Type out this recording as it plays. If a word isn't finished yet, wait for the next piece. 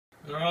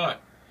Alright,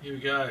 here we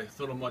go.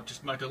 Thought I might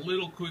just make a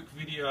little quick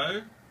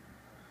video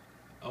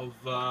of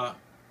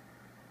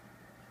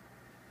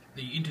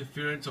the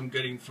interference I'm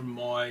getting from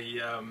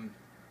my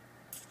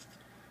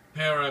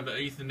power over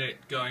Ethernet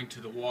going to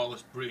the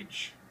wireless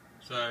bridge.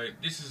 So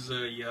this is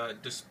a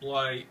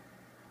display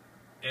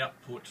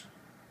output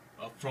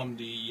from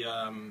the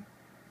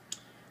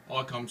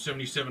ICOM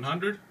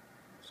 7700.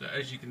 So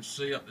as you can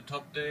see up the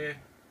top there,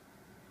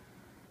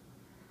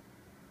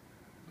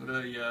 got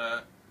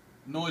a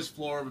noise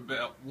floor of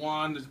about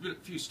 1. There's a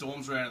few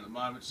storms around at the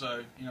moment,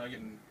 so you know,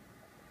 getting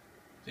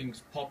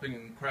things popping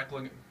and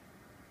crackling.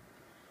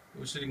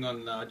 We're sitting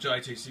on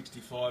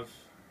JT65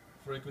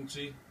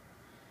 frequency.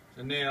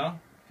 So now,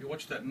 if you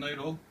watch that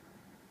needle,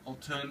 I'll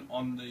turn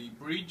on the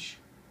bridge.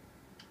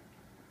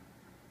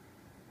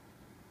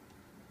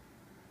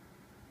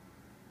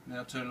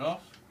 Now turn it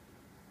off.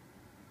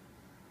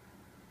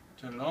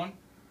 Turn it on.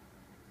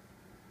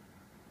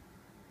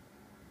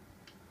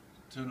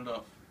 Turn it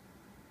off.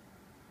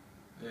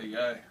 There you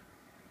go.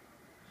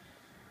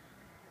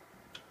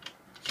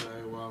 So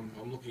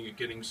I'm looking at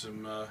getting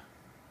some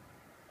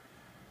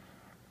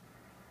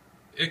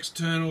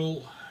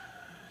external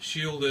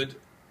shielded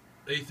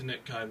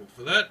Ethernet cable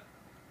for that,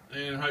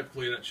 and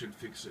hopefully that should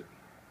fix it.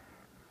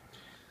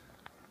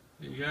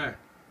 There you go.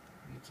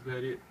 That's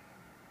about it.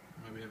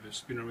 Maybe have a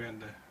spin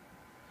around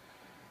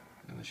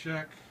the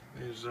shack.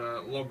 There's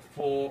log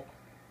 4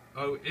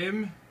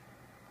 OM.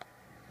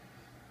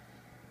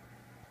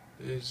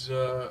 There's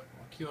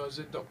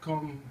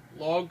QRZ.com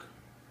log.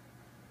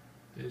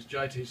 There's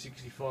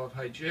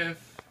JT65HF.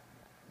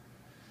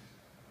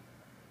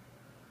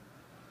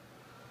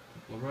 A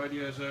couple of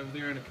radios over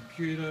there and a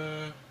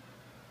computer.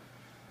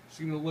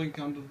 Signal link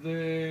under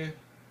there.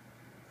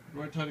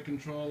 Rotator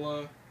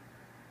controller.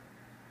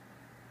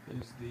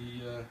 There's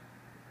the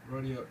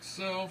radio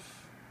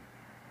itself.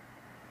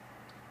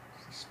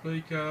 There's the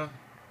speaker.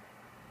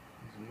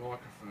 There's a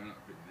microphone up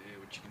there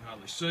which you can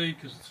hardly see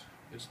because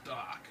it's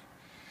dark.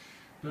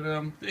 But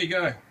there you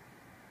go.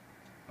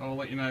 I'll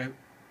let you know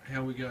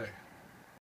how we go.